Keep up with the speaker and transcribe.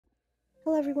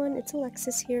Hello everyone, it's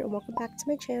Alexis here and welcome back to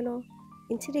my channel.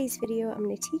 In today's video, I'm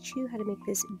going to teach you how to make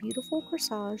this beautiful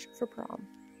corsage for prom.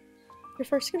 You're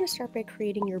first going to start by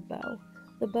creating your bow.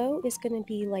 The bow is going to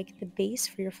be like the base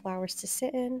for your flowers to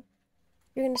sit in.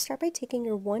 You're going to start by taking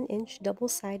your 1-inch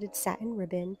double-sided satin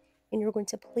ribbon and you're going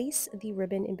to place the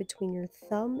ribbon in between your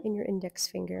thumb and your index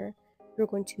finger. You're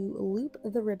going to loop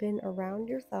the ribbon around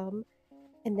your thumb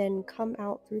and then come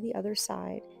out through the other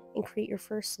side and create your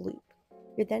first loop.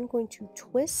 You're then going to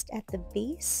twist at the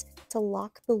base to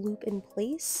lock the loop in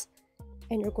place,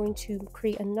 and you're going to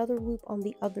create another loop on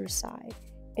the other side.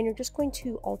 And you're just going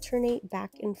to alternate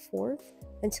back and forth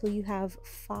until you have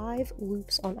 5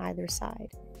 loops on either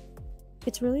side.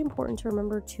 It's really important to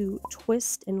remember to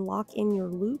twist and lock in your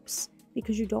loops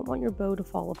because you don't want your bow to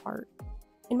fall apart.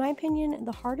 In my opinion,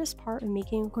 the hardest part of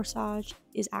making a corsage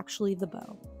is actually the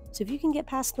bow. So if you can get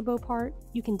past the bow part,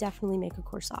 you can definitely make a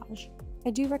corsage. I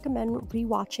do recommend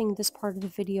rewatching this part of the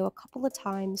video a couple of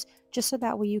times just so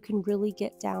that way you can really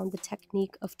get down the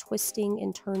technique of twisting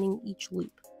and turning each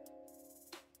loop.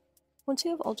 Once you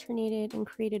have alternated and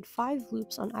created 5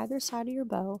 loops on either side of your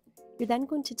bow, you're then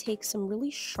going to take some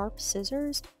really sharp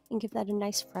scissors and give that a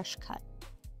nice fresh cut.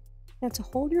 Now to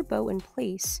hold your bow in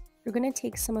place, you're going to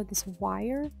take some of this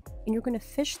wire and you're going to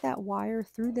fish that wire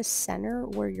through the center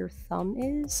where your thumb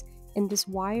is, and this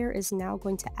wire is now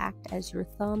going to act as your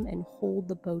thumb and hold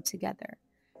the bow together.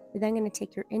 You're then going to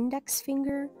take your index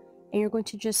finger and you're going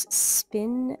to just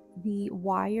spin the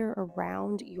wire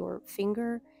around your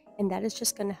finger, and that is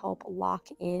just going to help lock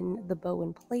in the bow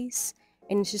in place,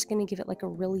 and it's just going to give it like a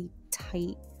really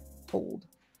tight hold.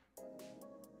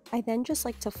 I then just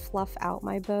like to fluff out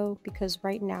my bow because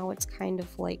right now it's kind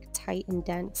of like tight and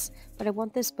dense, but I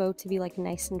want this bow to be like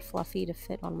nice and fluffy to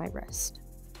fit on my wrist.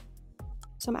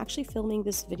 So I'm actually filming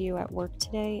this video at work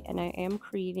today, and I am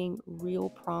creating real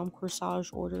prom corsage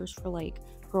orders for like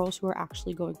girls who are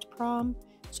actually going to prom.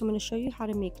 So I'm going to show you how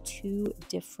to make 2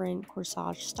 different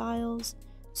corsage styles.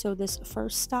 So this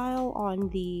first style on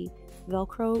the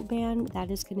Velcro band,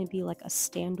 that is going to be like a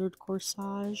standard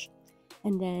corsage.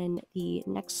 And then the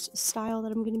next style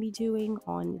that I'm going to be doing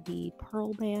on the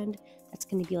pearl band, that's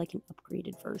going to be like an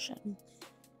upgraded version.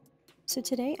 So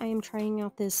today I am trying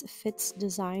out this Fitz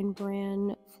Design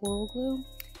brand floral glue,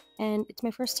 and it's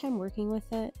my first time working with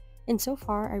it, and so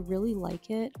far I really like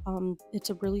it. It's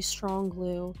a really strong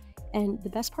glue, and the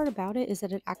best part about it is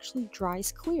that it actually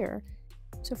dries clear.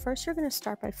 So first you're going to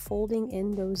start by folding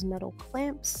in those metal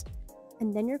clamps,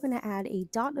 and then you're going to add a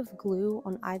dot of glue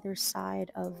on either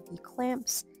side of the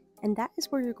clamps, and that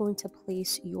is where you're going to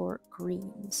place your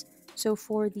greens. So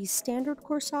for the standard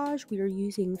corsage we are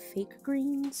using fake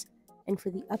greens, and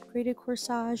for the upgraded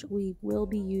corsage, we will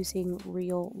be using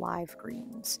real live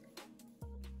greens.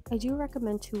 I do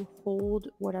recommend to hold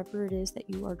whatever it is that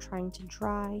you are trying to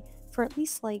dry for at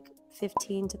least like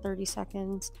 15 to 30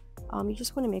 seconds. You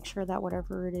just want to make sure that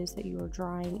whatever it is that you are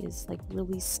drying is like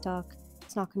really stuck.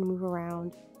 It's not going to move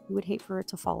around. You would hate for it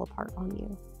to fall apart on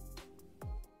you.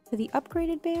 For the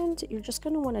upgraded band, you're just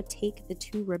going to want to take the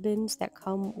 2 ribbons that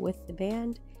come with the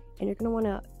band, and you're going to want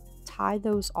to tie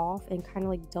those off and kind of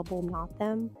like double knot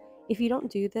them. If you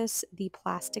don't do this, the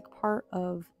plastic part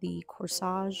of the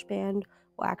corsage band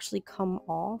will actually come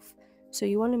off. So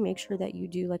you want to make sure that you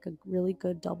do like a really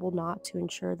good double knot to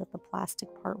ensure that the plastic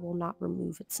part will not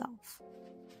remove itself.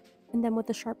 And then with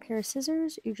a sharp pair of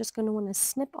scissors, you're just going to want to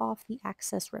snip off the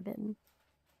excess ribbon.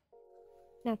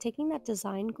 Now taking that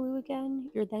design glue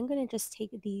again, you're then going to just take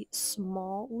the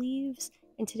small leaves,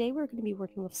 and today we're going to be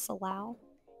working with floral.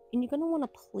 And you're going to want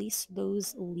to place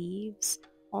those leaves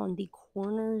on the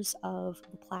corners of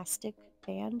the plastic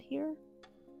band here.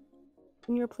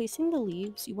 When you're placing the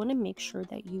leaves, you want to make sure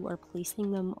that you are placing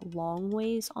them long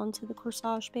ways onto the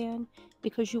corsage band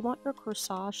because you want your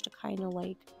corsage to kind of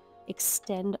like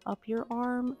extend up your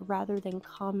arm rather than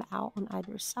come out on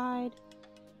either side.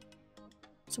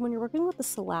 So when you're working with the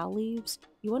floral leaves,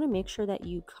 you want to make sure that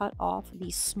you cut off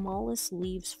the smallest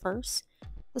leaves first.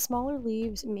 The smaller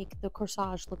leaves make the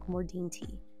corsage look more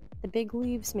dainty. The big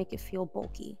leaves make it feel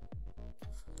bulky.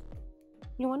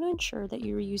 You want to ensure that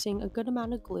you're using a good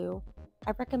amount of glue.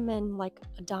 I recommend like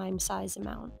a dime size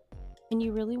amount. And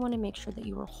you really want to make sure that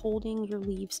you are holding your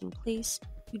leaves in place.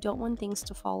 You don't want things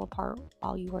to fall apart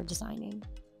while you are designing.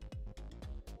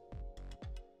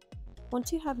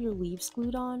 Once you have your leaves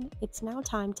glued on, it's now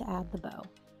time to add the bow.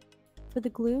 For the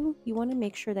glue, you want to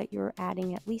make sure that you're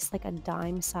adding at least like a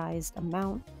dime-sized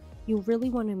amount. You really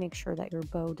want to make sure that your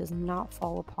bow does not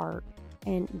fall apart,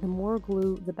 and the more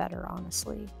glue, the better,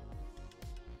 honestly.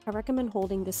 I recommend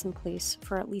holding this in place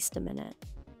for at least a minute.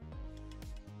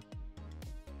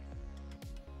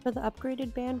 For the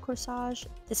upgraded band corsage,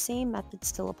 the same method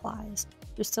still applies.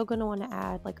 You're still going to want to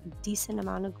add like a decent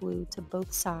amount of glue to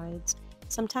both sides.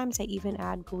 Sometimes I even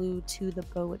add glue to the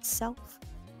bow itself,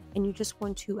 and you just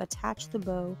want to attach the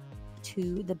bow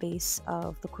to the base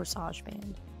of the corsage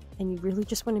band. And you really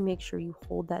just want to make sure you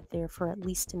hold that there for at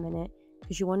least a minute,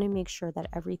 because you want to make sure that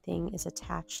everything is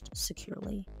attached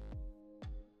securely.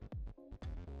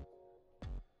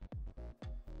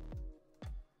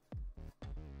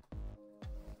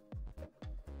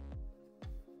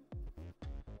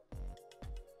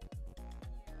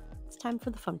 It's time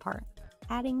for the fun part,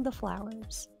 adding the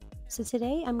flowers. So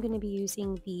today I'm going to be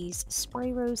using these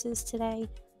spray roses today.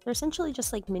 They're essentially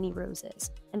just like mini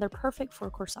roses, and they're perfect for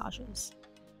corsages.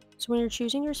 So when you're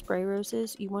choosing your spray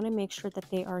roses, you want to make sure that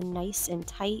they are nice and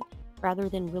tight rather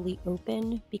than really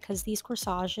open, because these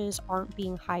corsages aren't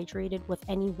being hydrated with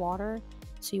any water.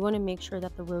 So you want to make sure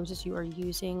that the roses you are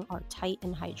using are tight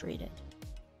and hydrated.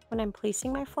 When I'm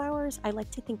placing my flowers, I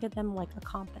like to think of them like a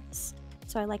compass.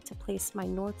 So I like to place my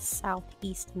north, south,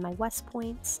 east, and my west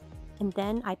points, and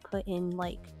then I put in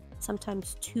like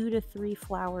sometimes 2 to 3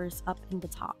 flowers up in the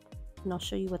top, and I'll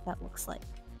show you what that looks like.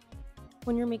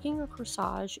 When you're making your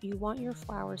corsage, you want your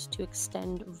flowers to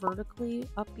extend vertically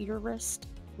up your wrist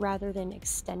rather than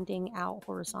extending out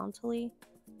horizontally.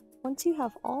 Once you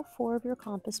have all 4 of your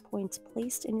compass points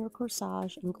placed in your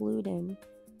corsage and glued in,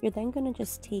 you're then going to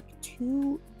just take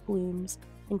 2 blooms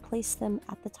and place them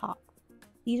at the top.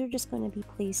 These are just going to be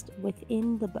placed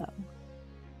within the bow.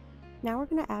 Now we're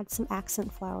going to add some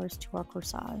accent flowers to our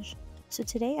corsage. So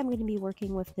today I'm going to be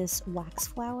working with this wax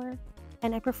flower,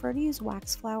 and I prefer to use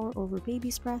wax flower over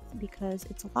baby's breath because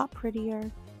it's a lot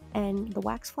prettier, and the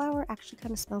wax flower actually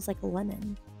kind of smells like a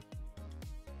lemon.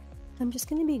 I'm just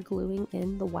going to be gluing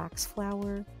in the wax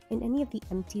flower in any of the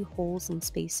empty holes and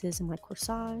spaces in my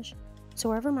corsage. So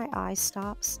wherever my eye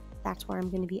stops, that's where I'm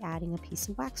going to be adding a piece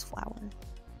of wax flower.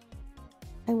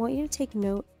 I want you to take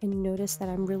note and notice that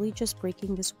I'm really just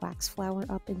breaking this wax flower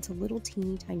up into little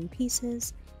teeny tiny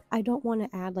pieces. I don't want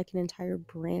to add like an entire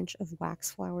branch of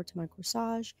wax flower to my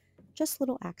corsage, just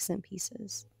little accent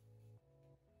pieces.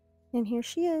 And here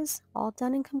she is, all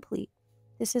done and complete.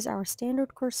 This is our standard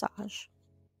corsage.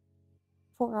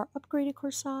 For our upgraded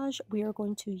corsage, we are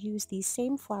going to use the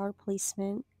same flower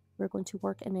placement. We're going to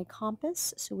work in a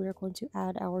compass, so we are going to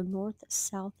add our north,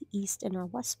 south, east, and our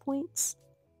west points.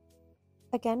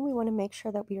 Again, we want to make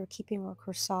sure that we are keeping our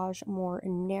corsage more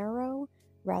narrow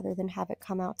rather than have it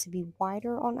come out to be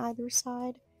wider on either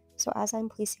side. So as I'm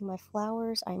placing my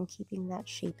flowers, I'm keeping that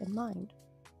shape in mind.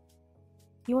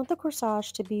 You want the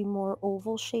corsage to be more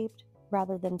oval shaped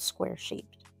rather than square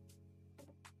shaped.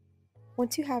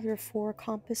 Once you have your 4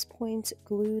 compass points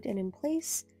glued and in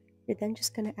place, you're then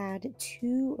just going to add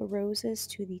 2 roses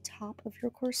to the top of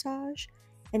your corsage,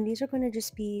 and these are going to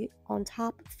just be on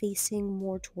top facing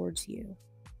more towards you.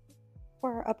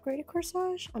 For our upgraded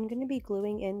corsage, I'm going to be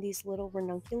gluing in these little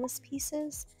ranunculus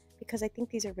pieces because I think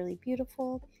these are really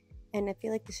beautiful, and I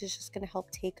feel like this is just going to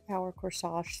help take our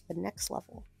corsage to the next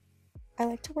level. I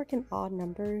like to work in odd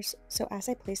numbers, so as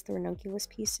I place the ranunculus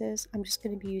pieces, I'm just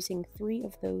going to be using 3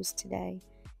 of those today,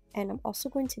 and I'm also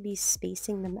going to be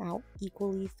spacing them out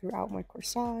equally throughout my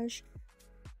corsage.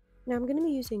 Now I'm going to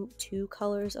be using 2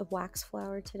 colors of wax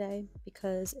flower today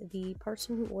because the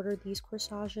person who ordered these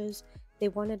corsages, they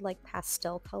wanted like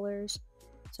pastel colors.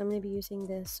 So I'm going to be using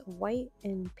this white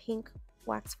and pink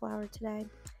wax flower today.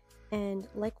 And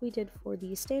like we did for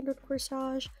the standard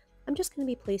corsage, I'm just going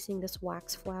to be placing this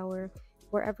wax flower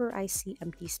wherever I see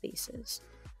empty spaces.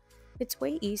 It's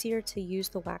way easier to use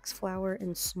the wax flower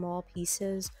in small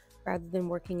pieces rather than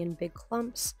working in big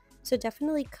clumps. So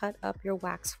definitely cut up your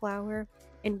wax flower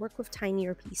and work with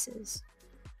tinier pieces.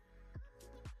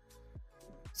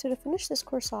 So to finish this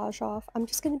corsage off, I'm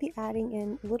just going to be adding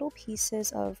in little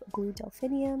pieces of blue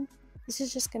delphinium. This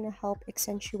is just going to help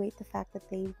accentuate the fact that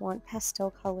they want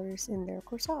pastel colors in their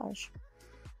corsage.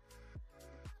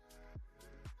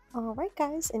 Alright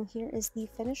guys, and here is the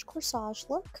finished corsage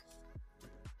look.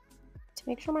 To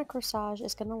make sure my corsage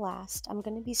is going to last, I'm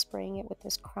going to be spraying it with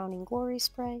this Crowning Glory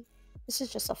spray. This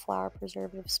is just a flower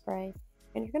preservative spray,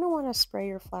 and you're going to want to spray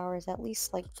your flowers at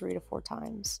least like 3 to 4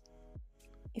 times.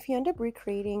 If you end up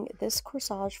recreating this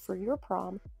corsage for your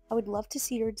prom, I would love to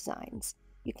see your designs.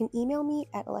 You can email me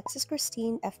at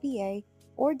AlexisChristineFBA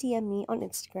or DM me on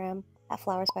Instagram at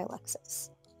flowersbyalexis.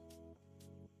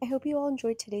 I hope you all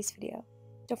enjoyed today's video.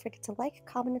 Don't forget to like,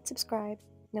 comment, and subscribe,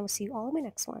 and I will see you all in my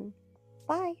next one.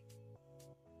 Bye!